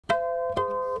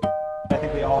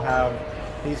all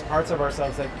have these parts of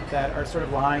ourselves that are sort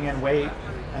of lying in wait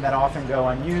and that often go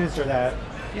unused, or that,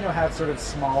 you know, have sort of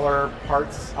smaller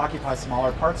parts, occupy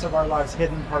smaller parts of our lives,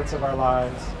 hidden parts of our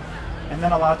lives. And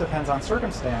then a lot depends on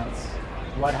circumstance.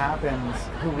 What happens,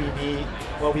 who we meet,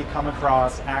 what we come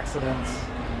across, accidents,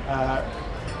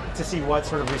 to see what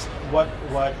sort of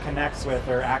what connects with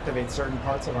or activates certain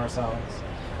parts of ourselves.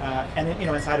 And you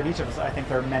know, inside of each of us, I think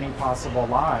there are many possible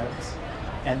lives.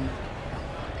 And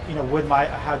you know,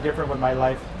 how different would my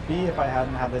life be if I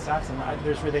hadn't had this accident?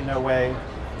 There's really no way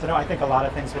to know. I think a lot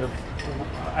of things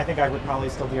I think I would probably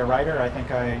still be a writer. I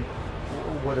think I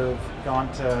would have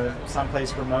gone to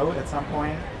someplace remote at some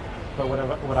point, but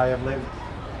would I have lived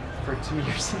for 2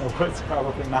 years in the woods?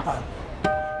 Probably not.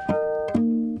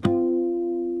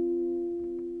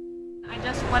 I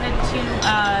just wanted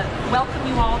to welcome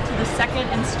you all to the second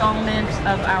installment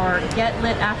of our Get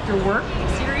Lit After Work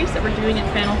series that we're doing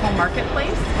at Faneuil Hall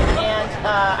Marketplace. And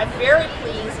I'm very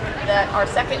pleased that our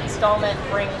second installment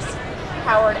brings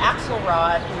Howard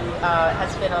Axelrod, who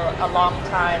has been a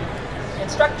long-time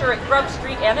instructor at Grove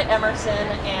Street and at Emerson,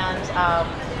 and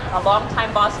a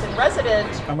long-time Boston resident.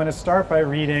 I'm going to start by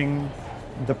reading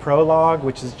the prologue,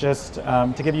 which is just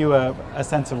to give you a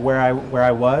sense of where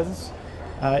I was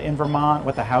in Vermont,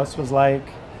 what the house was like,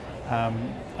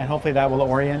 and hopefully that will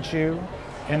orient you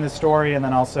in the story and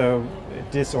then also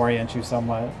disorient you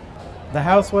somewhat. The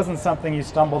house wasn't something you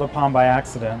stumbled upon by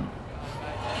accident.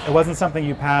 It wasn't something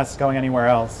you passed going anywhere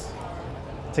else.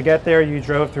 To get there, you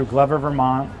drove through Glover,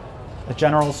 Vermont, a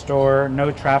general store,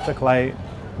 no traffic light,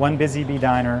 one busy bee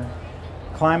diner,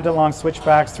 climbed along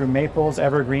switchbacks through maples,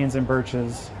 evergreens, and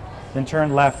birches, then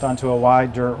turned left onto a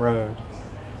wide dirt road.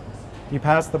 You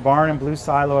passed the barn and blue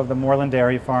silo of the Moreland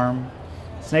Dairy Farm,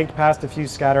 snaked past a few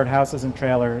scattered houses and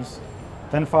trailers,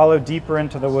 then followed deeper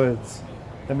into the woods,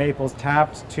 the maples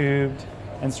tapped, tubed,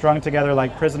 and strung together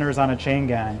like prisoners on a chain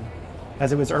gang,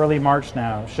 as it was early March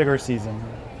now, sugar season.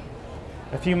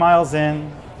 A few miles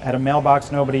in, at a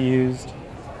mailbox nobody used,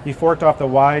 you forked off the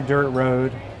wide dirt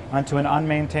road onto an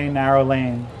unmaintained narrow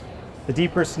lane, the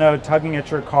deeper snow tugging at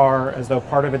your car as though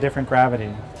part of a different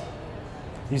gravity.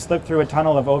 You slipped through a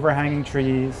tunnel of overhanging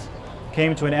trees,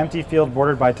 came to an empty field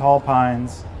bordered by tall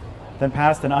pines, then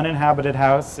passed an uninhabited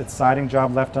house, its siding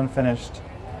job left unfinished,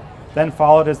 then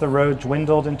followed as the road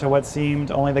dwindled into what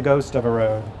seemed only the ghost of a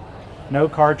road. No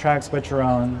car tracks but your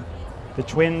own, the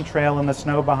twin trail in the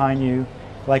snow behind you,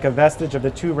 like a vestige of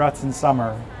the two ruts in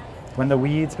summer, when the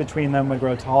weeds between them would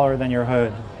grow taller than your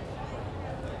hood.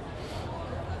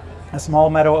 A small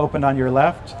meadow opened on your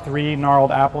left, 3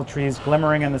 gnarled apple trees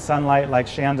glimmering in the sunlight like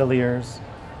chandeliers,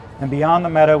 and beyond the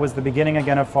meadow was the beginning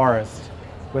again of forest,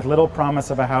 with little promise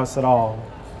of a house at all.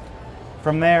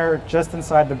 From there, just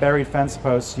inside the buried fence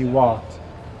posts, you walked,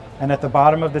 and at the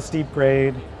bottom of the steep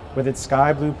grade, with its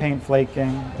sky blue paint flaking,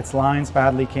 its lines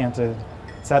badly canted,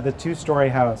 sat the 2-story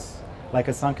house, like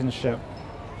a sunken ship.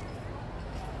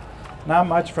 Not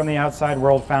much from the outside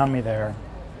world found me there.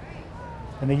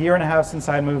 In the year and a half since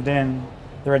I moved in,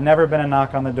 there had never been a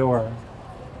knock on the door.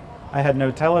 I had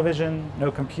no television,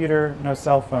 no computer, no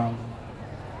cell phone.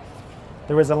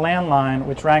 There was a landline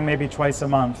which rang maybe twice a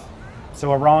month,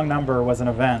 so a wrong number was an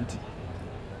event.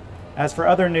 As for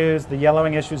other news, the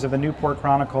yellowing issues of the Newport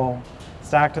Chronicle,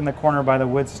 stacked in the corner by the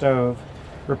wood stove,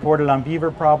 reported on beaver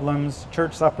problems,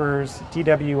 church suppers,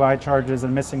 DWI charges,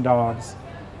 and missing dogs,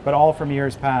 but all from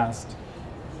years past.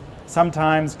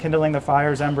 Sometimes, kindling the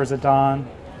fire's embers at dawn,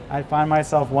 I'd find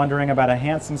myself wondering about a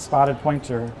handsome spotted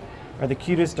pointer or the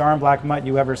cutest darn black mutt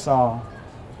you ever saw.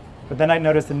 But then I'd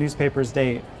notice the newspaper's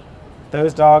date.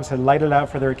 Those dogs had lighted out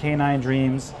for their canine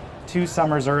dreams 2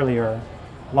 summers earlier,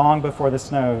 long before the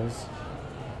snows.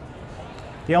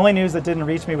 The only news that didn't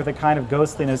reach me with a kind of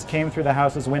ghostliness came through the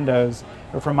house's windows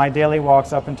or from my daily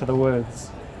walks up into the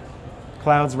woods.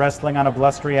 Clouds wrestling on a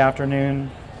blustery afternoon,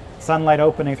 sunlight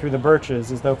opening through the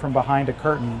birches as though from behind a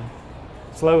curtain,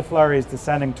 slow flurries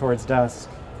descending towards dusk.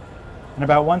 And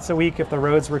about once a week, if the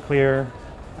roads were clear,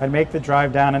 I'd make the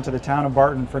drive down into the town of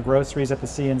Barton for groceries at the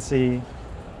C&C,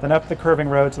 then up the curving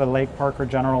road to the Lake Parker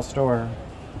General Store.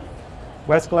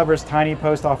 West Glover's tiny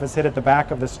post office hid at the back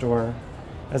of the store,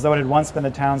 as though it had once been the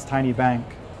town's tiny bank.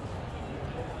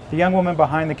 The young woman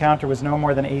behind the counter was no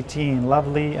more than 18,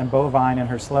 lovely and bovine in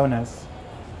her slowness.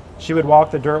 She would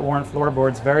walk the dirt-worn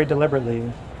floorboards very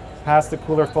deliberately, past the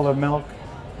cooler full of milk,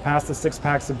 past the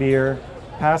 6-packs of beer,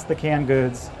 past the canned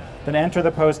goods, then enter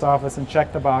the post office and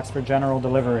check the box for general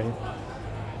delivery.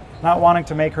 Not wanting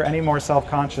to make her any more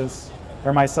self-conscious,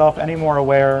 or myself any more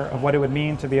aware of what it would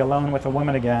mean to be alone with a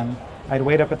woman again, I'd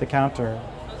wait up at the counter.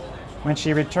 When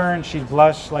she returned, she'd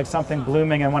blush like something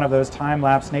blooming in one of those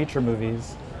time-lapse nature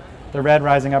movies. the red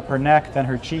rising up her neck, then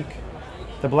her cheek,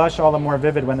 the blush all the more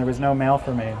vivid when there was no mail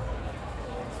for me.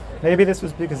 Maybe this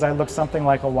was because I looked something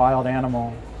like a wild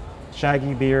animal,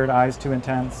 shaggy beard, eyes too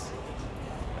intense.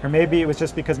 Or maybe it was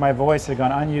just because my voice had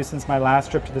gone unused since my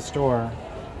last trip to the store,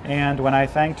 and when I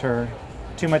thanked her,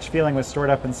 too much feeling was stored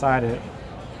up inside it.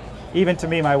 Even to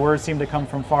me, my words seemed to come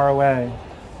from far away,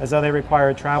 as though they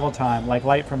required travel time, like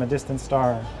light from a distant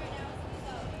star.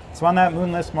 So on that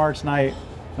moonless March night,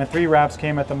 when 3 raps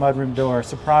came at the mudroom door,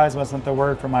 surprise wasn't the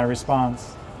word for my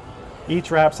response.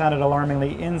 Each rap sounded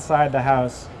alarmingly inside the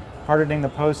house, hardening the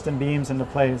posts and beams into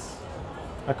place.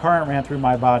 A current ran through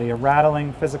my body, a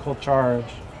rattling physical charge.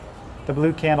 The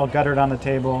blue candle guttered on the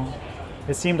table.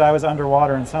 It seemed I was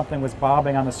underwater and something was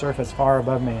bobbing on the surface far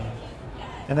above me.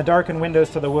 In the darkened windows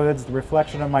to the woods, the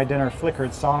reflection of my dinner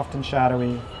flickered soft and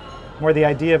shadowy, more the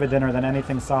idea of a dinner than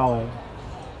anything solid.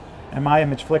 And my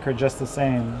image flickered just the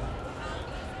same.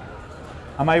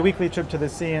 On my weekly trip to the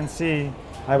C&C,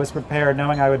 I was prepared,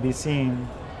 knowing I would be seen.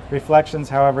 Reflections,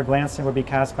 however glancing, would be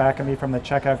cast back at me from the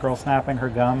checkout girl snapping her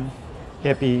gum,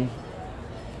 hippie,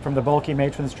 from the bulky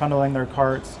matrons trundling their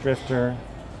carts, drifter.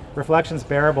 Reflections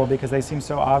bearable because they seemed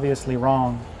so obviously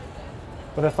wrong.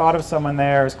 But the thought of someone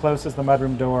there, as close as the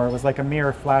mudroom door, was like a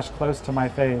mirror flashed close to my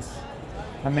face.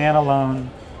 A man alone,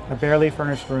 a barely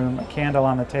furnished room, a candle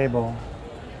on the table.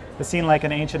 It seemed like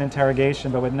an ancient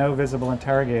interrogation, but with no visible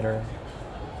interrogator.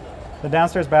 The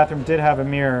downstairs bathroom did have a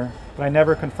mirror, but I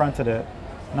never confronted it,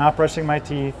 not brushing my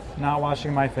teeth, not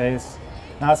washing my face,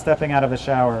 not stepping out of the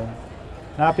shower.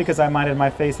 Not because I minded my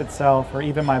face itself or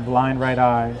even my blind right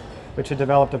eye, which had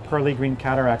developed a pearly green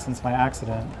cataract since my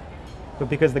accident, but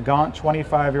because the gaunt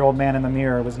 25-year-old man in the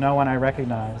mirror was no one I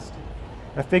recognized.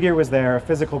 A figure was there, a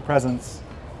physical presence,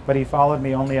 but he followed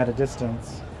me only at a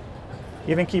distance.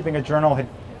 Even keeping a journal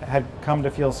had come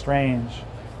to feel strange,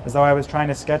 as though I was trying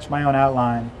to sketch my own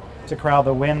outline, to corral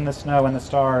the wind, the snow, and the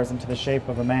stars into the shape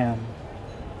of a man.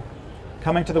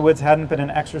 Coming to the woods hadn't been an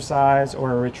exercise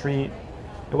or a retreat.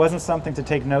 It wasn't something to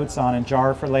take notes on and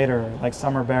jar for later, like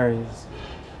summer berries.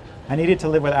 I needed to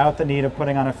live without the need of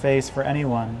putting on a face for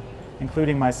anyone,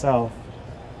 including myself.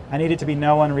 I needed to be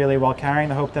no one really, while carrying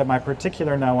the hope that my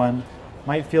particular no one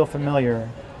might feel familiar,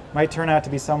 might turn out to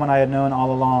be someone I had known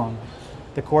all along,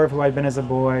 the core of who I'd been as a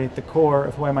boy, the core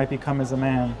of who I might become as a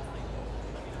man.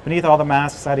 Beneath all the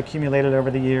masks I'd accumulated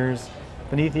over the years,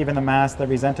 beneath even the masks that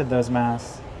resented those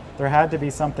masks, there had to be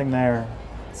something there,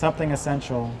 something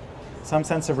essential, some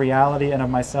sense of reality and of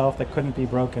myself that couldn't be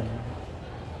broken.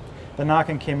 The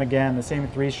knocking came again, the same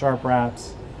 3 sharp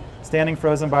raps. Standing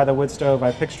frozen by the wood stove,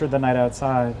 I pictured the night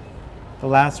outside. The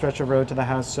last stretch of road to the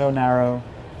house so narrow,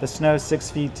 the snow 6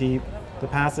 feet deep, the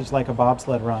passage like a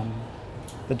bobsled run.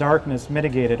 The darkness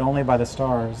mitigated only by the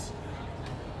stars.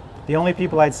 The only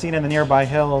people I'd seen in the nearby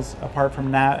hills, apart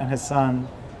from Nat and his son,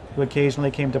 who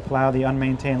occasionally came to plow the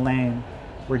unmaintained lane,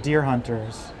 were deer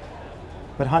hunters.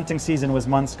 But hunting season was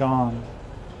months gone.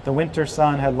 The winter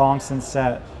sun had long since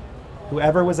set.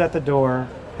 Whoever was at the door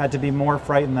had to be more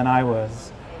frightened than I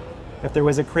was. If there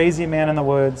was a crazy man in the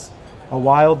woods, a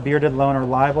wild bearded loner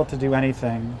liable to do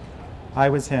anything, I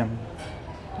was him.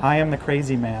 I am the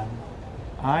crazy man.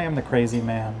 I am the crazy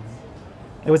man.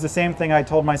 It was the same thing I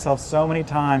told myself so many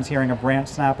times hearing a branch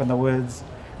snap in the woods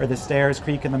or the stairs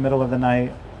creak in the middle of the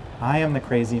night. I am the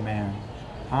crazy man.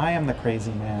 I am the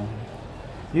crazy man.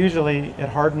 Usually, it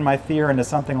hardened my fear into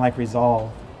something like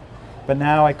resolve. But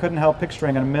now I couldn't help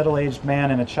picturing a middle-aged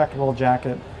man in a checked wool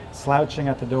jacket slouching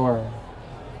at the door,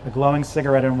 a glowing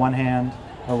cigarette in one hand,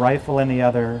 a rifle in the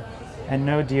other, and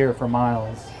no deer for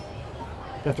miles.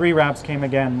 The 3 raps came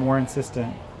again, more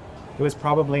insistent. It was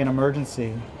probably an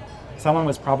emergency. Someone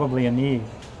was probably in need.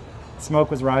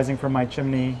 Smoke was rising from my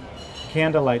chimney.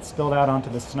 Candlelight spilled out onto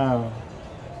the snow.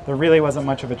 There really wasn't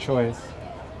much of a choice.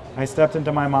 I stepped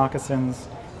into my moccasins,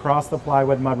 crossed the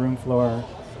plywood mudroom floor,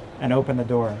 and opened the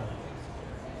door.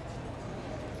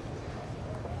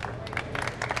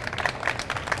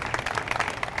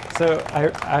 So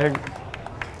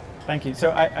thank you. So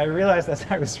I realized as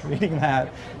I was reading that.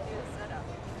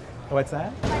 What's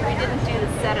that? We didn't do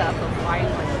the setup of why you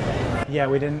went to the woods. Yeah,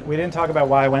 we didn't talk about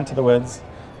why I went to the woods,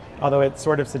 although it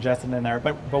sort of suggested in there.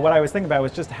 But what I was thinking about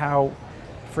was just how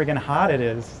friggin' hot it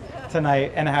is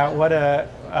tonight, and what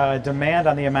a demand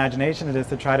on the imagination it is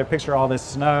to try to picture all this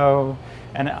snow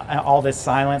and all this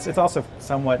silence. It's also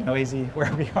somewhat noisy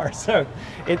where we are, so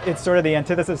it's sort of the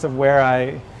antithesis of where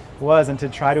I was, and to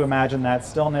try to imagine that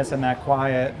stillness and that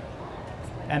quiet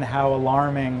and how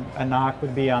alarming a knock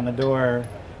would be on the door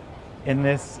in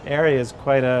this area is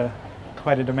quite a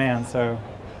demand. So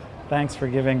thanks for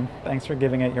giving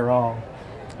it your all.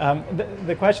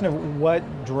 The question of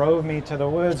what drove me to the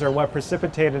woods or what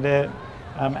precipitated it,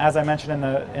 as I mentioned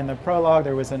in the prologue,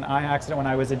 there was an eye accident when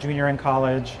I was a junior in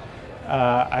college.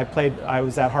 I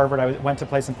was at Harvard. I went to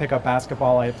play some pickup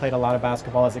basketball. I had played a lot of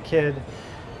basketball as a kid,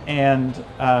 and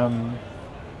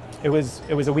it was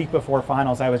a week before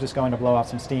finals. I was just going to blow off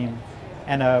some steam,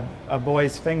 and a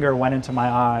boy's finger went into my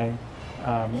eye.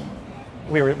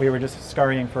 We were just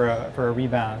scurrying for a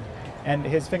rebound, and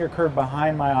his finger curved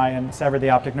behind my eye and severed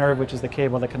the optic nerve, which is the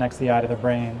cable that connects the eye to the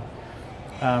brain.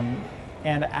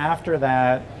 And after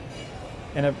that,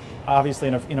 obviously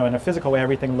in a physical way,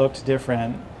 everything looked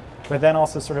different, but then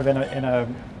also sort of in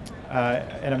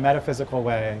a metaphysical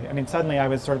way. I mean, suddenly I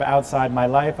was sort of outside my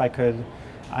life. I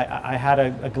had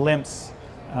a glimpse,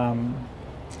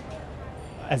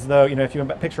 as though, if you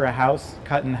picture a house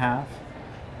cut in half.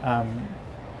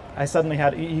 I suddenly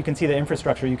you can see the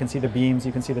infrastructure, you can see the beams,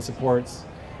 you can see the supports,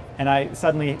 and I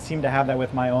suddenly seemed to have that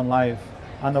with my own life.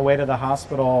 On the way to the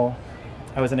hospital,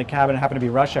 I was in a cab and it happened to be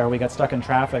rush hour. We got stuck in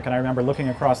traffic, and I remember looking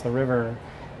across the river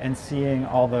and seeing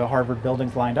all the Harvard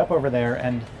buildings lined up over there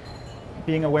and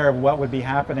being aware of what would be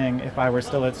happening if I were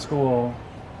still at school,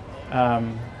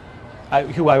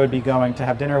 who I would be going to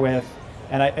have dinner with.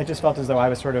 And I just felt as though I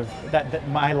was sort of, that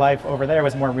my life over there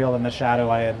was more real than the shadow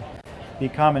I had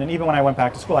become. And even when I went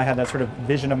back to school, I had that sort of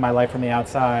vision of my life from the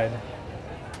outside,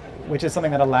 which is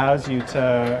something that allows you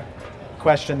to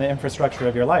question the infrastructure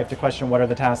of your life, to question what are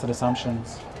the tacit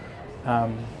assumptions.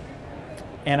 And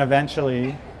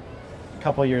eventually, a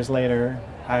couple years later,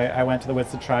 I went to the woods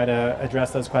to try to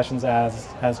address those questions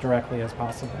as directly as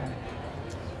possible.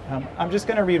 I'm just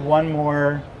going to read one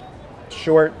more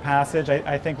short passage.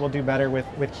 I think we'll do better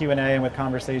with Q&A and with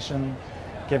conversation,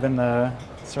 given the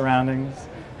surroundings.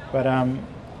 But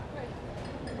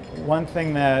one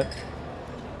thing that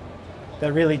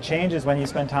really changes when you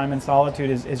spend time in solitude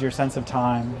is your sense of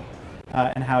time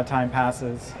and how time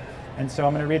passes. And so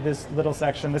I'm going to read this little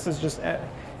section. This is just,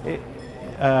 it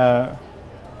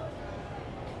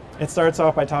starts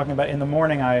off by talking about in the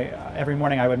morning, every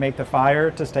morning I would make the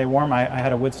fire to stay warm. I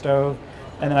had a wood stove,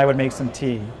 and then I would make some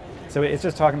tea. So it's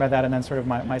just talking about that and then sort of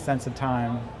my sense of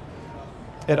time.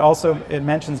 It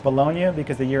mentions Bologna,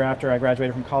 because the year after I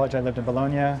graduated from college I lived in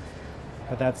Bologna,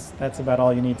 but that's about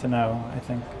all you need to know, I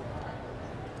think.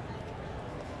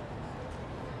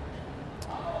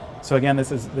 So again,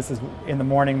 this is in the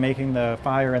morning making the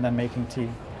fire and then making tea.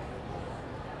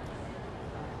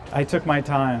 I took my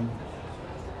time.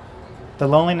 The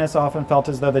loneliness often felt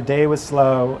as though the day was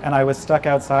slow and I was stuck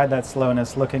outside that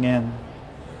slowness looking in.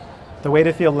 The way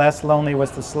to feel less lonely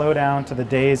was to slow down to the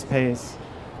day's pace,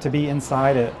 to be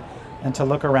inside it, and to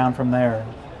look around from there.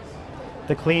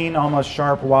 The clean, almost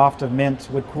sharp waft of mint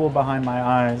would cool behind my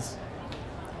eyes.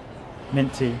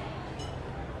 Mint tea.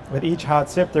 With each hot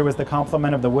sip, there was the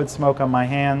compliment of the wood smoke on my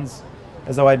hands,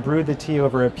 as though I'd brewed the tea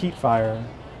over a peat fire.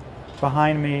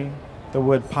 Behind me, the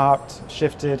wood popped,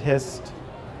 shifted, hissed.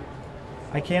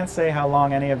 I can't say how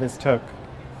long any of this took.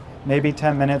 Maybe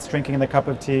 10 minutes drinking the cup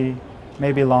of tea,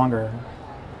 maybe longer.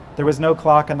 There was no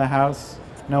clock in the house,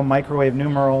 no microwave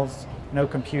numerals, no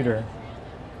computer.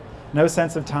 No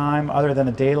sense of time other than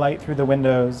the daylight through the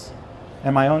windows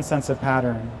and my own sense of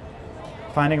pattern.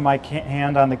 Finding my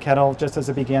hand on the kettle just as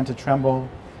it began to tremble,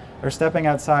 or stepping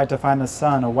outside to find the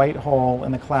sun a white hole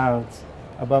in the clouds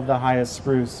above the highest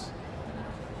spruce.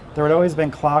 There had always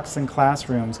been clocks in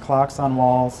classrooms, clocks on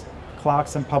walls,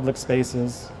 clocks in public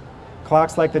spaces,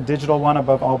 clocks like the digital one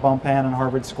above Albonpan and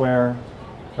Harvard Square,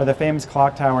 or the famous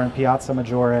clock tower in Piazza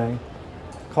Maggiore,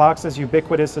 clocks as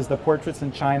ubiquitous as the portraits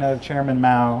in China of Chairman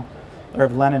Mao or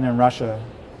of Lenin in Russia.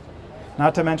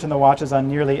 Not to mention the watches on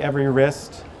nearly every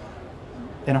wrist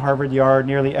in Harvard Yard,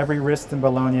 nearly every wrist in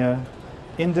Bologna,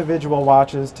 individual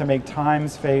watches to make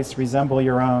time's face resemble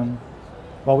your own,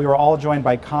 while we were all joined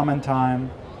by common time,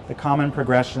 the common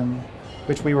progression,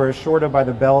 which we were assured of by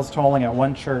the bells tolling at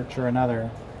one church or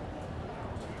another.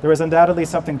 There was undoubtedly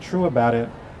something true about it.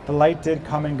 The light did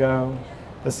come and go,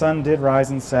 the sun did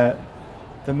rise and set,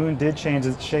 the moon did change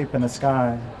its shape in the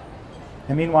sky.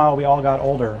 And meanwhile, we all got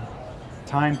older.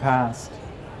 Time passed.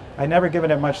 I'd never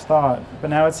given it much thought, but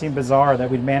now it seemed bizarre that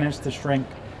we'd managed to shrink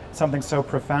something so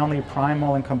profoundly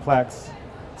primal and complex,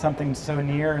 something so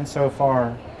near and so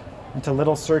far, into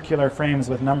little circular frames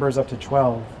with numbers up to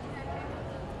 12.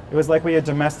 It was like we had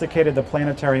domesticated the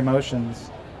planetary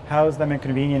motions, housed them in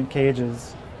convenient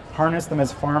cages, harnessed them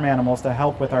as farm animals to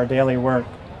help with our daily work.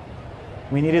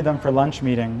 We needed them for lunch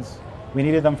meetings. We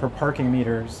needed them for parking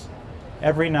meters.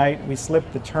 Every night, we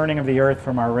slipped the turning of the earth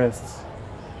from our wrists.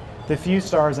 The few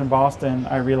stars in Boston,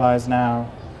 I realize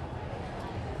now,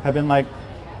 have been like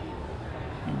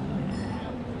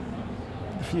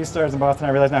few stars in Boston, I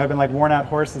realize now, have been like worn out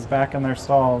horses back in their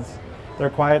stalls. Their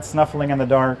quiet snuffling in the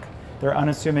dark, their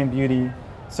unassuming beauty,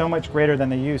 so much greater than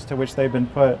the use to which they've been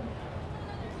put.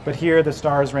 But here the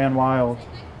stars ran wild.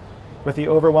 With the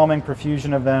overwhelming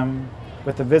profusion of them,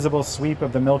 with the visible sweep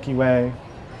of the Milky Way,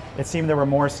 it seemed there were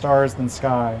more stars than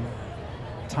sky.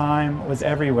 Time was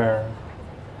everywhere.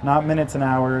 Not minutes and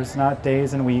hours, not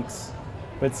days and weeks,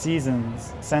 but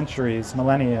seasons, centuries,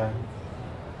 millennia.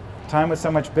 Time was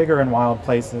so much bigger in wild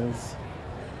places,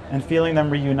 and feeling them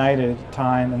reunited,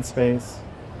 time and space,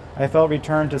 I felt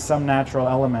returned to some natural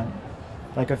element,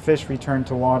 like a fish returned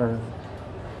to water.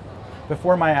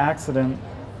 Before my accident,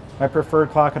 my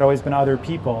preferred clock had always been other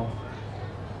people.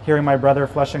 Hearing my brother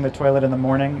flushing the toilet in the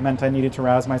morning meant I needed to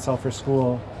rouse myself for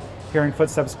school. Hearing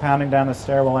footsteps pounding down the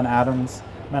stairwell in Adams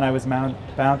meant I was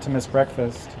bound to miss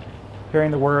breakfast.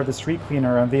 Hearing the whir of the street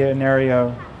cleaner on Via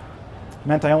Nerio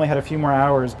meant I only had a few more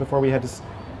hours before she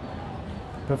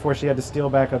had to steal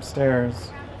back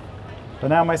upstairs. But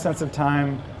now my sense of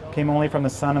time came only from the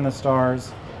sun and the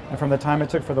stars, and from the time it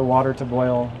took for the water to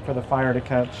boil, for the fire to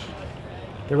catch.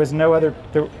 There were no other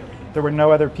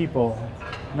people,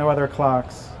 no other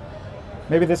clocks.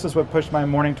 Maybe this was what pushed my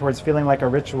morning towards feeling like a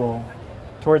ritual,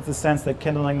 towards the sense that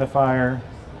kindling the fire,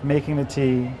 making the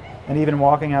tea, and even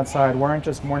walking outside weren't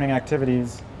just morning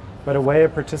activities, but a way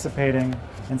of participating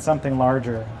in something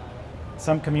larger,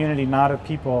 some community not of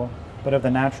people, but of the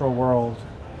natural world,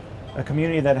 a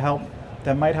community that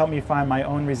might help me find my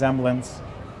own resemblance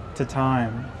to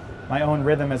time, my own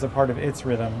rhythm as a part of its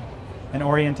rhythm, an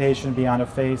orientation beyond a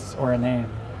face or a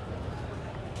name.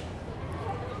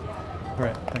 All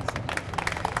right, thanks.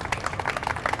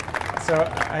 So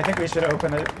I think we should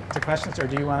open it to questions, or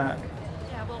do you want to?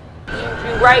 Yeah, well,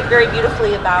 you write very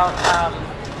beautifully about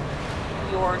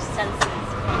your senses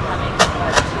becoming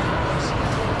attuned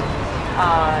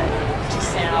to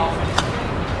sound,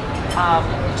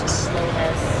 to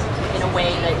slowness, in a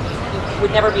way that you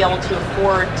would never be able to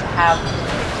afford to have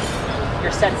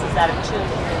your senses that attuned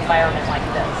in an environment like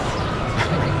this.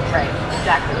 Right,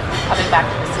 exactly. Coming back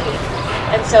to the city.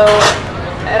 And so,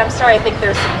 and I'm sorry, I think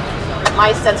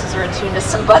my senses are attuned to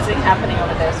some buzzing happening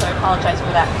over there, so I apologize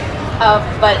for that.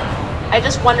 But I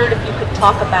just wondered if you could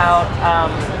talk about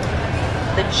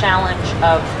the challenge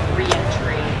of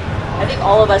re-entry. I think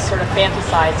all of us sort of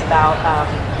fantasize about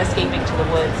escaping to the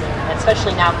woods, and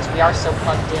especially now because we are so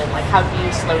plugged in, like how do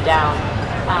you slow down?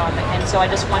 And so I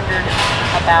just wondered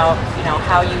about,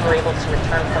 how you were able to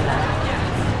return from that.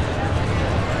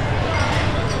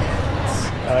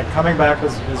 Coming back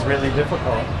was really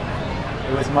difficult.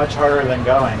 It was much harder than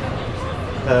going.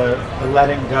 The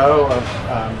letting go of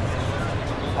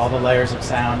all the layers of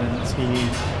sound and speed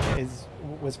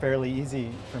was fairly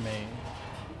easy for me.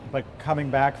 But coming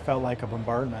back felt like a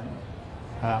bombardment.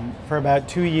 For about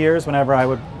 2 years, whenever I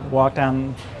would walk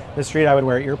down the street, I would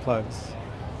wear earplugs.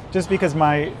 Just because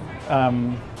my,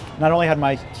 not only had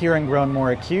my hearing grown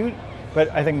more acute, but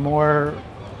I think more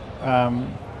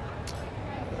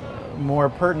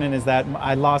pertinent is that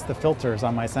I lost the filters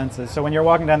on my senses. So when you're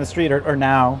walking down the street, or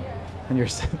now, when you're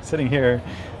sitting here,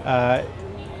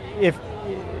 if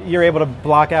you're able to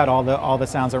block out all the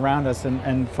sounds around us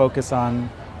and focus on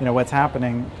what's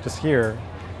happening just here,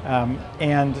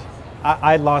 and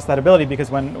I lost that ability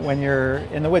because when you're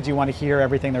in the woods, you want to hear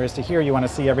everything there is to hear. You want to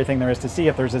see everything there is to see.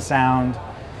 If there's a sound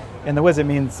in the woods, it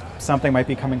means something might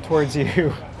be coming towards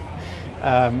you.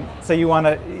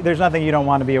 So there's nothing you don't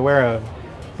want to be aware of.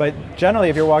 But generally,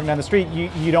 if you're walking down the street,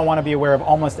 you don't want to be aware of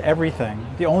almost everything.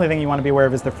 The only thing you want to be aware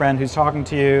of is the friend who's talking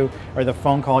to you or the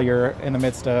phone call you're in the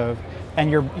midst of.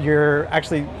 And you're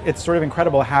actually, it's sort of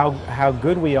incredible how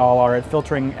good we all are at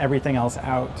filtering everything else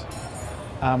out.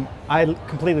 I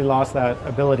completely lost that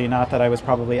ability, not that I was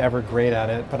probably ever great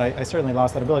at it, but I certainly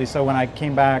lost that ability. So when I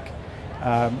came back,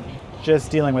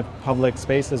 just dealing with public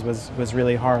spaces was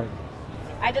really hard.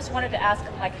 I just wanted to ask,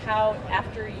 how,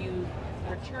 after you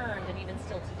returned, and even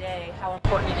still today, how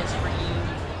important it is for you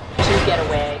to get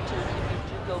away, if you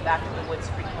do go back to the woods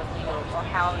frequently, or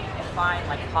how you find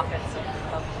pockets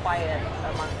of quiet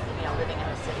among, living in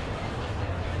the city.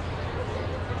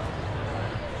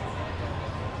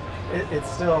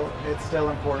 It's still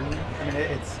important. I mean,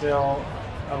 it's still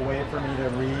a way for me to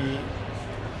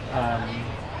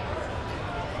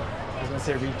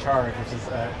recharge, which is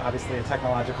obviously a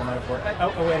technological metaphor.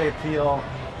 A way to feel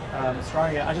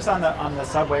strong again. Just on the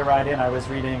subway ride in, I was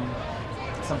reading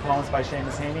some poems by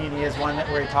Seamus Heaney, and he has one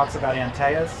where he talks about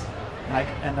Antaeus,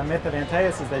 and the myth of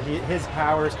Antaeus is that his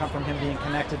powers come from him being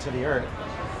connected to the earth,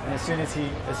 and as soon as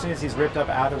he's ripped up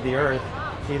out of the earth,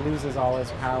 he loses all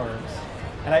his powers.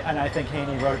 And I think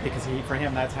Heaney wrote it because for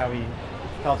him that's how he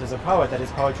felt as a poet that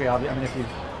his poetry, I mean, if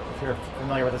you're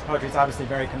familiar with his poetry, it's obviously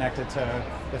very connected to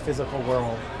the physical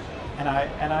world, and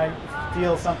I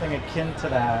feel something akin to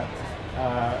that.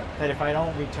 That if I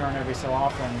don't return every so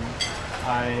often,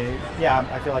 I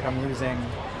feel like I'm losing.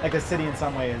 Like the city in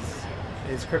some ways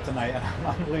is kryptonite, and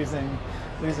I'm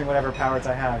losing whatever powers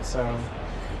I have. So,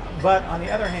 but on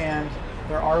the other hand,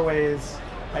 there are ways,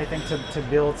 I think, to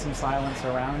build some silence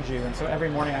around you. And so every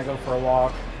morning I go for a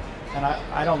walk, and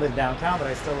I don't live downtown, but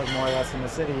I still live more or less in the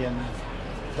city.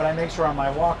 But I make sure on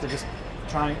my walk to just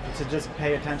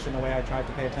pay attention the way I tried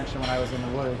to pay attention when I was in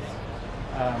the woods.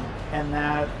 And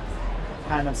that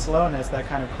kind of slowness, that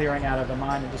kind of clearing out of the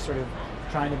mind, and just sort of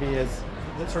trying to be as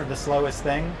sort of the slowest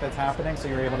thing that's happening, so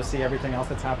you're able to see everything else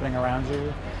that's happening around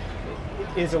you,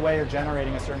 is a way of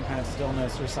generating a certain kind of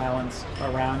stillness or silence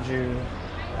around you.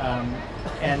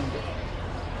 And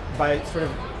by sort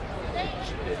of,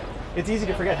 it's easy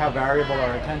to forget how variable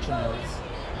our attention is.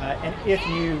 And if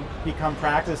you become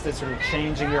practiced at sort of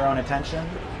changing your own attention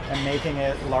and making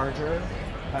it larger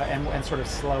and sort of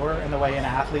slower, in the way an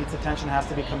athlete's attention has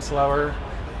to become slower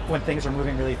when things are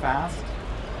moving really fast,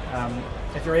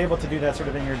 if you're able to do that sort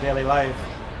of in your daily life,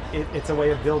 it's a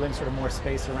way of building sort of more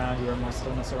space around you or more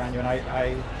stillness around you.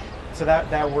 And so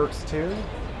that works too,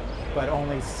 but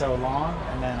only so long,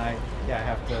 and then I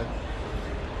have to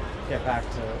get back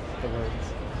to the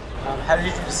woods. How did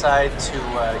you decide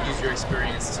to use your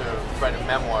experience to write a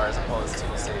memoir as opposed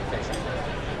to, say, fiction?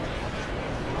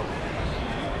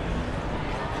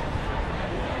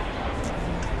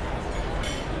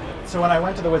 So when I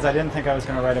went to the woods, I didn't think I was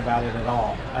going to write about it at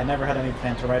all. I never had any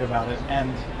plan to write about it.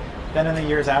 And then in the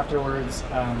years afterwards,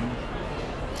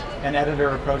 an editor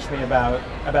approached me about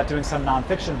doing some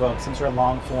nonfiction book, some sort of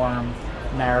long-form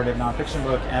narrative nonfiction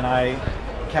book, and I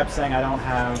kept saying I don't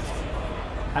have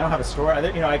a story.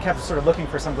 I kept sort of looking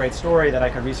for some great story that I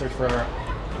could research for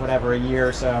whatever, a year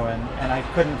or so, and I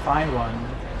couldn't find one.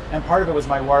 And part of it was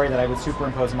my worry that I would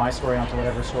superimpose my story onto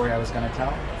whatever story I was going to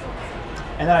tell.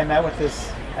 And then I met with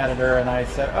this editor, and I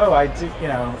said, "Oh, I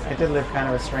did live kind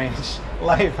of a strange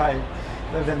life. I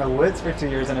lived in the woods for 2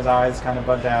 years," and his eyes kind of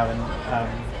bugged out.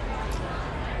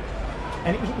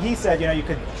 And he said, you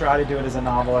could try to do it as a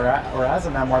novel or as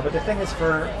a memoir, but the thing is,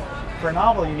 for a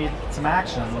novel, you need some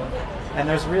action, and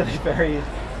there's really very,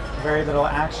 very little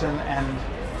action, and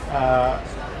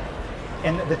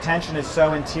the tension is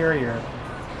so interior.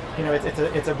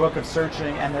 It's a book of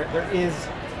searching, and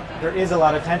there is a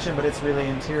lot of tension, but it's really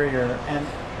interior.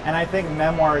 And I think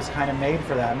memoir is kind of made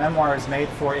for that. Memoir is made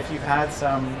for if you've had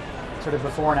some sort of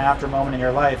before and after moment in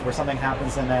your life where something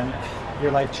happens and then your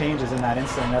life changes in that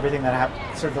instant, and everything that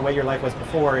happened, sort of the way your life was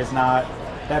before, is not,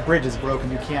 that bridge is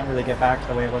broken. You can't really get back to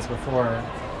the way it was before.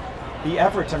 The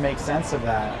effort to make sense of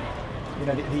that,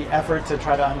 the effort to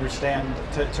try to understand,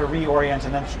 to reorient,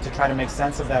 and then to try to make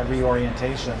sense of that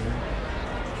reorientation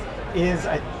is,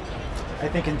 I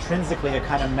think, intrinsically a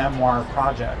kind of memoir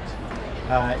project.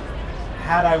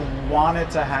 Had I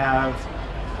wanted to have,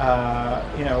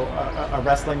 a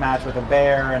wrestling match with a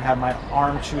bear and have my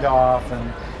arm chewed off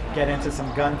and get into some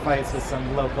gunfights with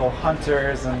some local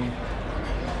hunters, and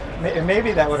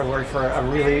maybe that would have worked for a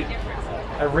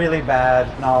really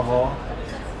bad novel.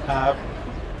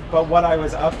 But what I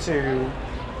was up to,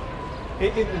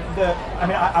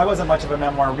 I wasn't much of a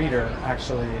memoir reader,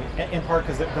 actually, in part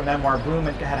because the memoir boom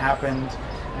had happened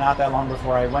not that long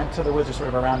before I went to the woods, or sort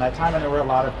of around that time, and there were a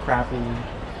lot of crappy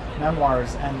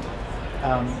memoirs.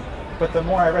 But the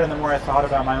more I read and the more I thought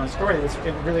about my own story,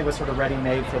 it really was sort of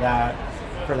ready-made for that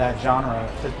genre,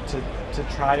 to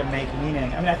try to make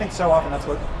meaning. I think so often that's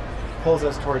what pulls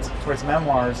us towards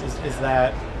memoirs, is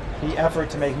that the effort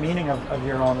to make meaning of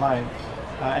your own life,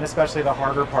 and especially the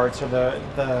harder parts, or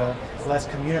the less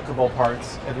communicable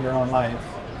parts of your own life.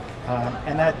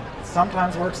 And that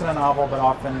sometimes works in a novel, but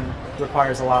often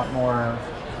requires a lot more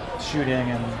shooting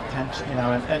and tension,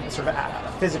 and sort of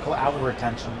physical outward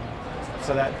tension.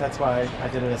 So that's why I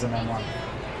did it as a memoir.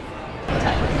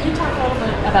 Can you talk a little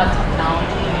bit about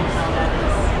technology and how that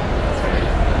has sort of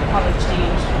probably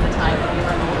changed from the time that you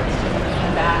were in the woods to when you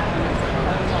came back,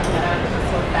 and talking about everything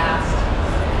so fast,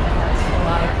 and that's a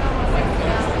lot of things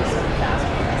that are so fast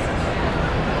for us.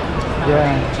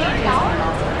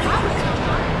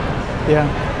 Yeah.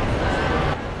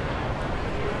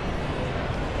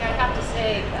 I have to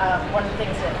say, one of the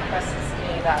things that impresses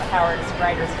me about Howard as a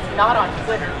writer is he's not on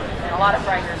Twitter, and a lot of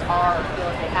writers feel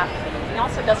like they have to be. He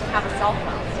also doesn't have a cell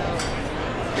phone, so.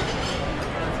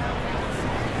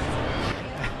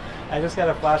 I just got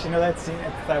a flash. That scene,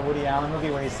 it's that Woody Allen movie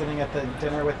where he's sitting at the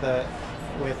dinner with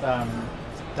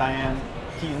Diane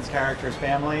Keaton's character's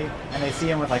family, and they see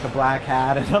him with like a black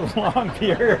hat and a long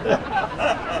beard.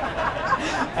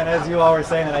 And as you all were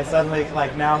saying, that I suddenly,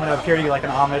 like, now I'm going to appear to you like an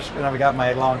Amish, and I've got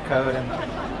my long coat, and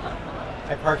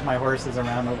I parked my horses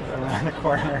around the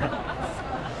corner.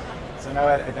 So no,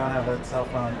 I don't have a cell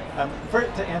phone.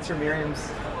 To answer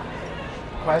Miriam's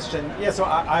question, yeah, so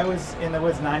I was in the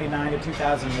woods 99 to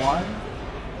 2001,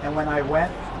 and when I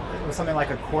went, it was something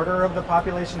like a quarter of the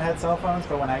population had cell phones,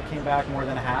 but when I came back, more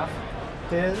than half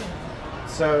did.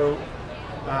 So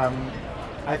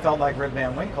I felt like Rip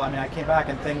Van Winkle. I mean, I came back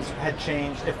and things had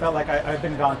changed. It felt like I've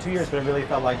been gone 2 years, but it really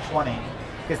felt like 20,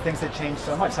 because things had changed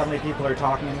so much. Suddenly people are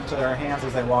talking into their hands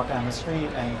as they walk down the street,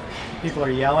 and people are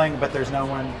yelling, but there's no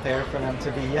one there for them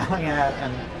to be yelling at,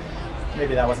 and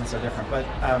maybe that wasn't so different. But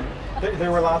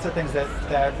there were lots of things that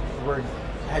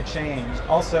had changed.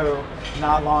 Also,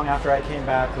 not long after I came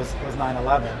back was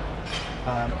 9/11,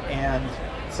 and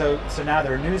so now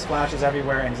there are news flashes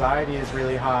everywhere. Anxiety is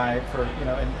really high for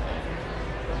and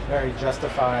very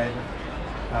justified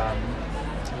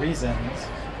reasons,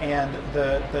 and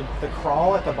the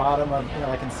crawl at the bottom of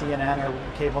like in CNN or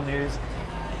cable news.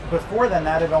 Before then,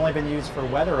 that had only been used for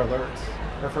weather alerts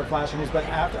or for flashing news, but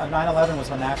after 9/11 was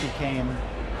when that became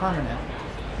permanent,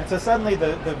 and so suddenly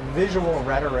the visual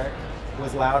rhetoric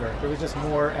was louder. There was just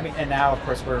more. I mean, and now of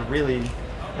course we're really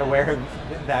aware of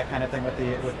that kind of thing with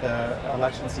the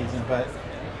election season. But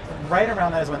right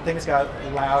around that is when things got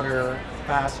louder,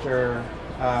 faster.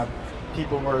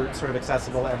 People were sort of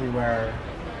accessible everywhere,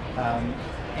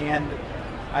 and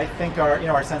I think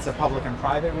our sense of public and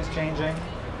private was changing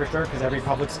for sure, because every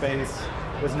public space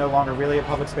was no longer really a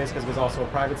public space because it was also a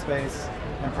private space,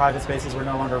 and private spaces were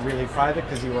no longer really private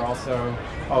because you were also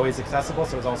always accessible,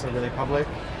 so it was also really public.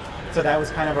 So that was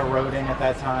kind of eroding at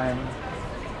that time,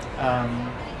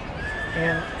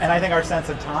 and I think our sense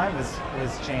of time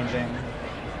was changing,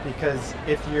 because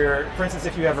for instance,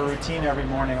 if you have a routine every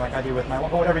morning, like I do with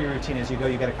whatever your routine is, you go,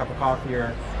 you get a cup of coffee,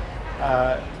 or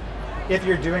if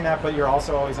you're doing that, but you're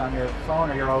also always on your phone,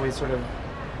 or you're always sort of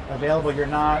available, you're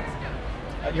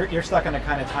stuck in a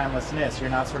kind of timelessness. You're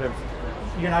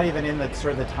not even in the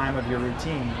sort of the time of your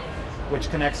routine, which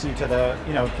connects you to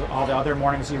all the other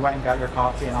mornings you went and got your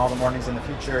coffee, and all the mornings in the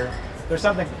future. There's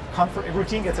something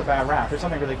routine gets a bad rap. There's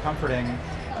something really comforting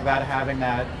about having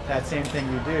that same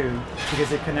thing you do,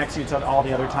 because it connects you to all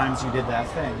the other times you did that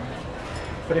thing.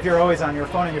 But if you're always on your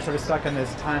phone and you're sort of stuck in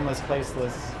this timeless,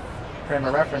 placeless frame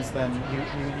of reference, then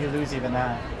you lose even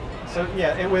that. So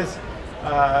yeah, it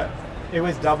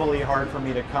was doubly hard for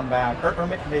me to come back, or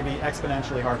maybe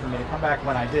exponentially hard for me to come back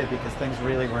when I did, because things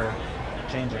really were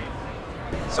changing.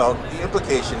 So the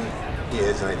implication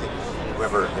is, and I think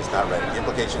whoever has not read it, the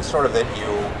implication is sort of that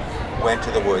you went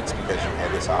to the woods because you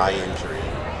had this eye injury.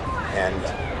 And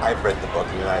I've read the book,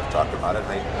 and I've talked about it,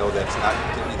 and I know that's not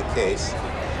to be the case.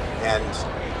 And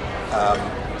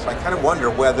so I kind of wonder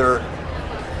whether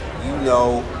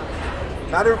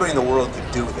not everybody in the world could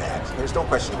do that. There's no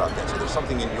question about that. So there's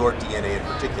something in your DNA in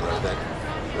particular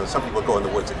that, some people go in the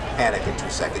woods and panic in 2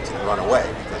 seconds and run away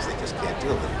because they just can't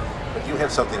deal with it. But you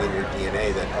have something in your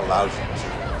DNA that allows you to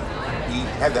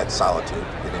have that solitude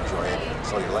and enjoy it and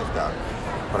slow your life down.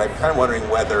 But I'm kind of wondering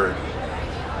whether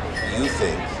you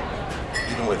think,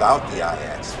 even without the eye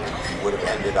accident, you would have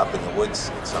ended up in the woods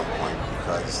at some point,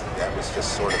 because that was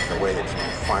just sort of the way that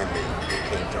you finally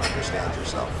came to understand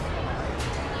yourself.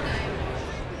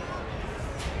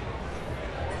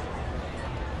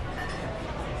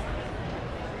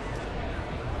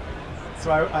 So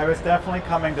I was definitely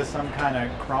coming to some kind of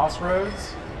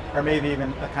crossroads, or maybe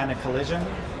even a kind of collision,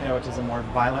 which is a more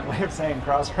violent way of saying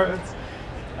crossroads.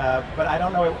 But I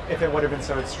don't know if it would have been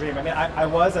so extreme. I mean, I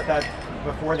was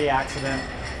before the accident,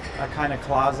 a kind of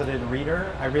closeted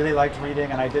reader. I really liked reading,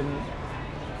 and I didn't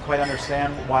quite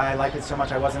understand why I liked it so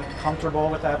much. I wasn't comfortable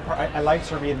with that part. I liked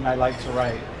to read and I liked to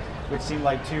write, which seemed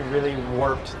like two really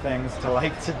warped things to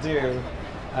like to do.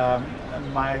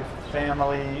 My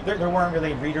family, there weren't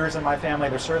really readers in my family.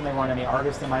 There certainly weren't any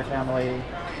artists in my family,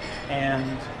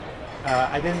 and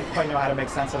I didn't quite know how to make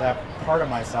sense of that part of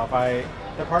myself.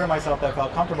 The part of myself that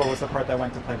felt comfortable was the part that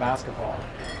went to play basketball.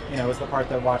 It was the part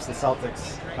that watched the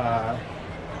Celtics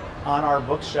on our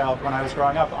bookshelf when I was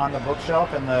growing up. On the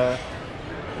bookshelf, and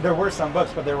there were some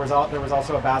books, but there was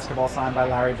also a basketball signed by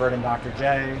Larry Bird and Dr.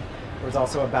 J. There was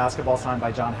also a basketball signed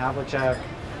by John Havlicek.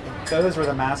 Those were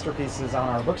the masterpieces on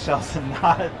our bookshelves, and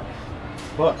not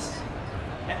books.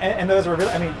 And those were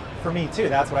really, I mean, for me too,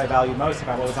 that's what I valued most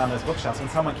about what was on those bookshelves. When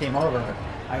someone came over,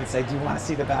 I would say, do you want to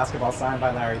see the basketball signed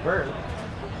by Larry Bird?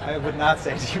 I would not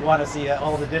say, do you want to see an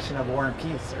old edition of War and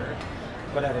Peace or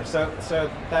whatever. So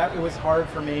that it was hard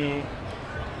for me.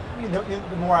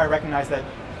 the more I recognized that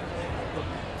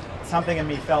something in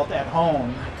me felt at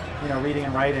home, reading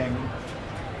and writing,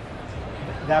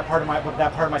 that part of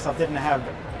myself didn't have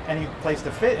any place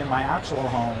to fit in my actual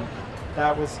home.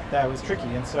 That was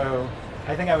tricky, and so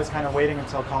I think I was kind of waiting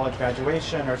until college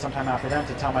graduation or sometime after then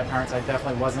to tell my parents I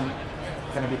definitely wasn't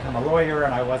going to become a lawyer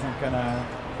and I wasn't going to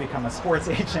become a sports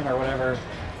agent or whatever,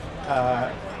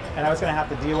 and I was going to have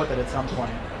to deal with it at some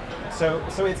point.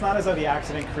 So it's not as though the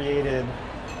accident created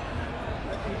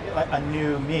a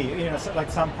new me, like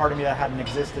some part of me that hadn't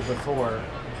existed before,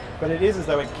 but it is as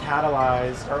though it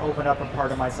catalyzed or opened up a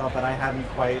part of myself that I hadn't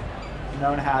quite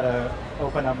known how to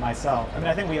open up myself. I mean,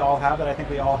 I think we all have that. I think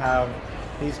we all have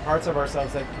these parts of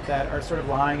ourselves that are sort of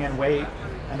lying in wait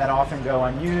and that often go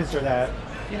unused, or that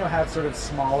have sort of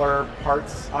smaller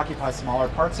parts, occupy smaller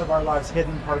parts of our lives,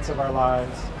 hidden parts of our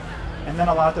lives. And then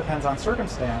a lot depends on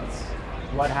circumstance.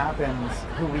 What happens,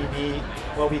 who we meet,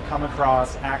 what we come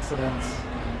across, accidents,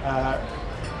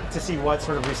 to see what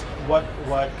sort of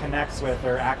what connects with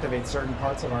or activates certain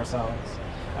parts of ourselves.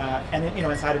 And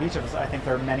inside of each of us, I think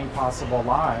there are many possible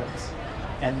lives.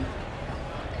 And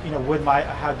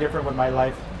how different would my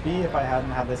life be if I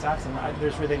hadn't had this accident?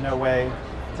 There's really no way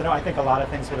to know. I think a lot of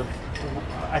things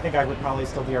I think I would probably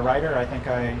still be a writer. I think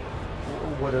I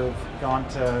would have gone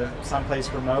to someplace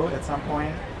remote at some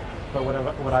point, but would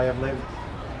I have lived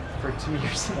for 2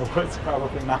 years in the woods?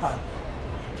 Probably not.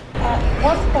 At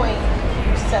one point,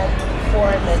 you said before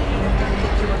that you didn't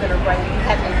think you were going to write, you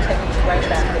hadn't intended to write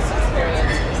about this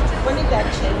experience. When did that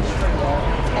change for you?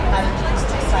 And how did you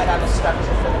decide on a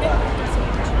structure for the book?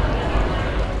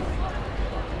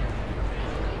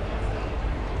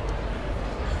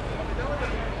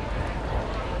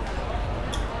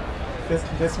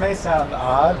 This may sound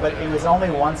odd, but it was only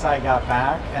once I got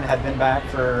back and had been back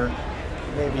for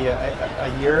maybe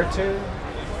a year or two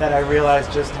that I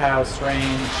realized just how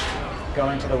strange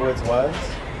going to the woods was.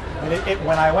 I mean,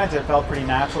 when I went, it felt pretty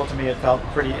natural to me.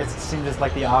 It seemed just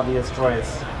like the obvious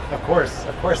choice. Of course,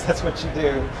 that's what you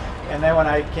do. And then when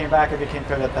I came back, it became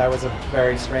clear that was a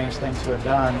very strange thing to have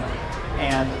done.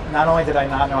 And not only did I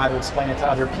not know how to explain it to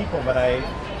other people, but I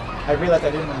realized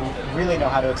I didn't really know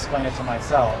how to explain it to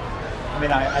myself. I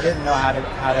mean, I didn't know how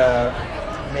to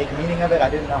make meaning of it. I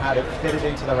didn't know how to fit it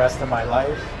into the rest of my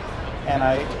life. And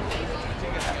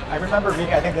I remember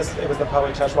reading, I think it was the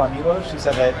poet Czesław Miłosz, who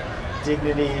said that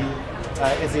dignity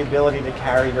is the ability to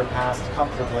carry your past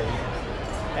comfortably.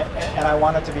 And I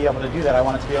wanted to be able to do that. I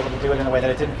wanted to be able to do it in a way that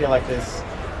it didn't feel like this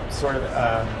sort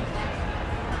of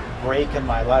break in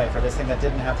my life, or this thing that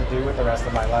didn't have to do with the rest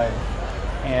of my life.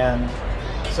 And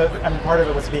so, I mean, part of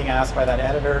it was being asked by that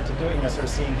editor to do it, sort of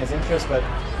seeing his interest, but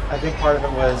I think part of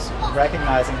it was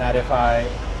recognizing that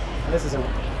and this is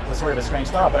was sort of a strange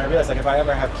thought, but I realized, like, if I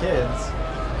ever have kids,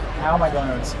 how am I going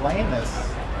to explain this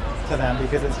to them?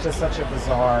 Because it's just such a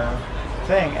bizarre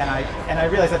thing, and I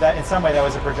realized that in some way that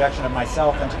was a projection of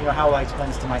myself, and how will I explain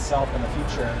this to myself in the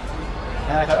future?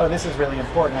 And I thought, oh, this is really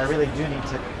important. I really do need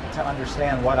to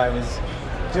understand what I was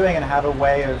doing and have a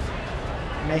way of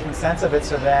making sense of it,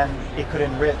 so then it could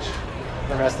enrich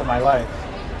the rest of my life.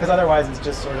 Because otherwise, it's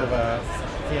just sort of a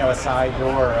side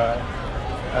door,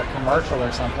 a commercial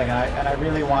or something. And I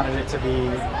really wanted it to be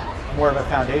more of a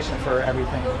foundation for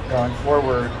everything going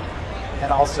forward,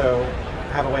 and also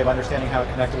have a way of understanding how it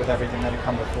connected with everything that had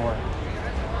come before.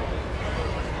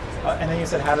 And then you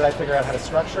said, how did I figure out how to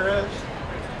structure it?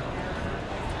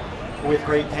 With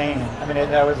great pain. I mean,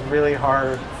 that was really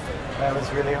hard. That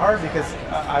was really hard because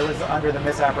I was under the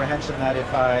misapprehension that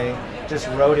if I just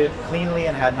wrote it cleanly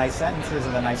and had nice sentences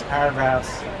and the nice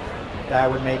paragraphs, that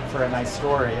would make for a nice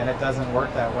story, and it doesn't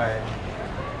work that way.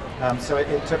 So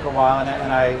it took a while,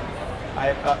 and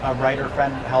a writer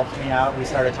friend helped me out. We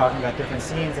started talking about different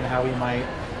scenes and how we might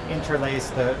interlace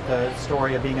the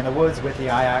story of being in the woods with the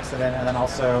eye accident, and then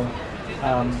also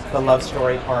the love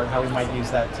story part, how we might use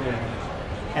that too.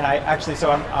 And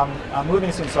I'm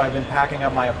moving soon, so I've been packing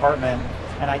up my apartment,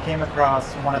 and I came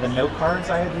across one of the note cards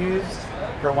I had used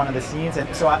for one of the scenes,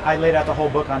 and so I laid out the whole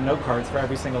book on note cards for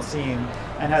every single scene,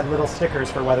 and had little stickers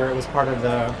for whether it was part of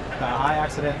the eye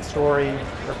accident story,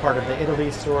 or part of the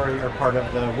Italy story, or part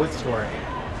of the wood story.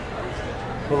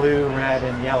 Blue, red,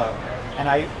 and yellow. And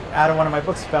I, out of one of my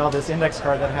books, found this index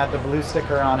card that had the blue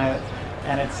sticker on it,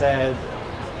 and it said,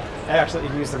 actually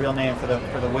it used the real name for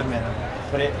the woodman,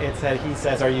 but it said, he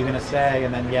says, are you going to stay?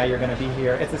 And then, yeah, you're going to be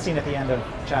here. It's the scene at the end of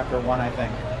chapter 1, I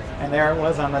think. And there it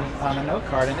was on the note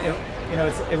card, and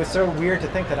it was so weird to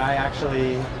think that I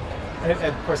actually,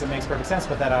 of course it makes perfect sense,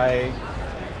 but that I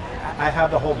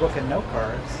have the whole book in note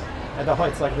cards. And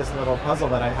it's like this little puzzle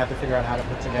that I had to figure out how to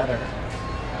put together.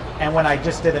 And when I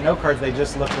just did the note cards, they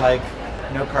just looked like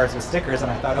no cards with stickers,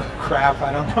 and I thought, oh crap,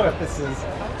 I don't know if this is,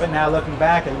 but now looking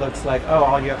back, it looks like, oh,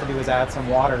 all you have to do is add some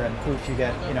water and poof, you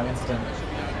get, instant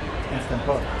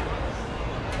book.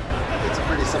 It's a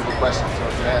pretty simple question, so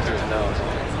if your answer is no,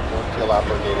 don't feel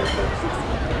obligated to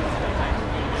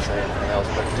say anything else,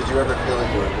 but did you ever feel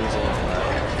like you were losing it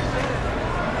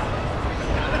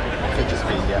could just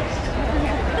be yes.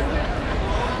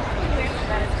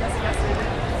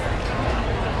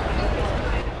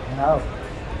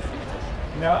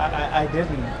 No, I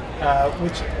didn't,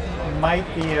 which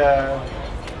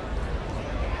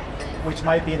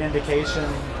might be an indication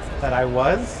that I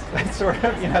was sort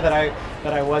of, that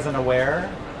I wasn't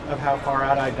aware of how far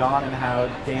out I'd gone and how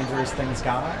dangerous things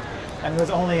got. And it was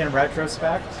only in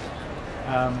retrospect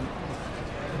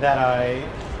that I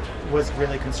was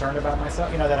really concerned about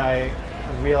myself. That I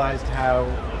realized how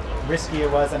risky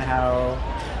it was and how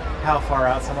far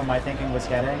out some of my thinking was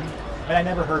getting. But I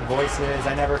never heard voices.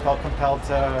 I never felt compelled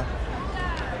to,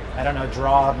 I don't know,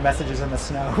 draw messages in the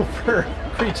snow for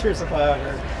creatures above,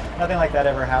 or nothing like that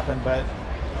ever happened. But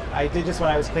I did, just when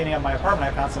I was cleaning up my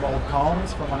apartment, I found some old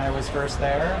poems from when I was first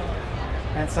there.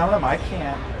 And some of them I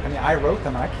wrote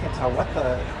them, I can't tell what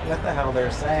the hell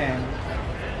they're saying,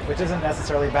 which isn't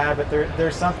necessarily bad, but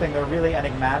there's something, they're really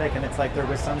enigmatic, and it's like there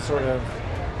was some sort of,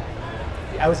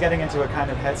 I was getting into a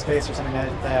kind of headspace or something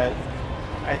that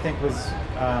I think was,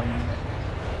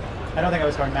 I don't think I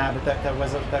was going mad, but that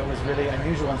was really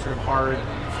unusual and sort of hard,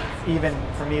 even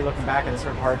for me looking back at it,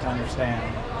 sort of hard to understand.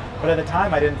 But at the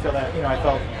time I didn't feel that, I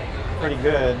felt pretty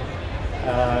good,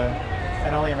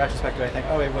 and only in retrospect do I think,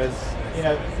 oh, it was,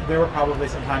 there were probably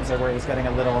some times there where it was getting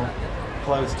a little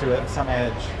close to some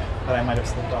edge that I might have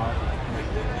slipped off.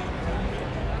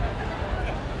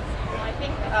 Well, I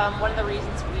think one of the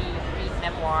reasons we read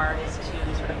memoir is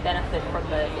to sort of benefit from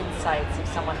the insights of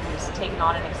someone who's taken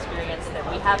on an experience that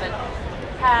we haven't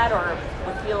had or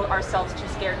would feel ourselves too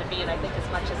scared to be. And I think as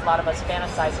much as a lot of us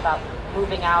fantasize about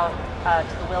moving out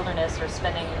to the wilderness or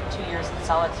spending 2 years in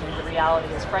solitude, the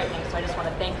reality is frightening. So I just want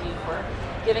to thank you for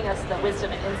giving us the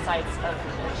wisdom and insights of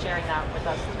sharing that with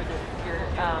us through your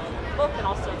book and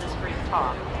also this brief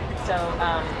talk. So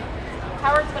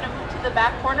Howard's going to move to the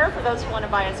back corner for those who want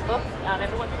to buy his book.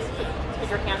 Everyone please put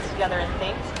your hands together and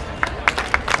thank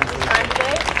for your time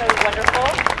today. It's so wonderful.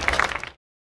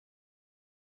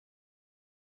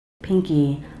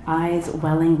 Pinky, eyes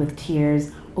welling with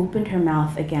tears, opened her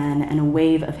mouth again, and a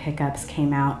wave of hiccups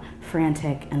came out,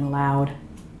 frantic and loud.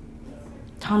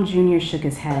 Tom Jr. shook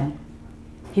his head.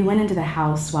 He went into the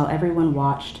house while everyone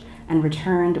watched and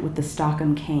returned with the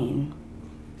Stockham cane.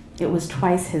 It was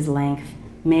twice his length,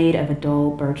 made of a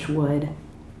dull birch wood.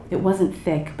 It wasn't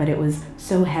thick, but it was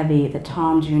so heavy that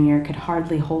Tom Jr. could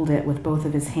hardly hold it with both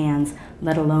of his hands,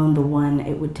 let alone the one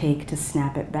it would take to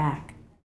snap it back.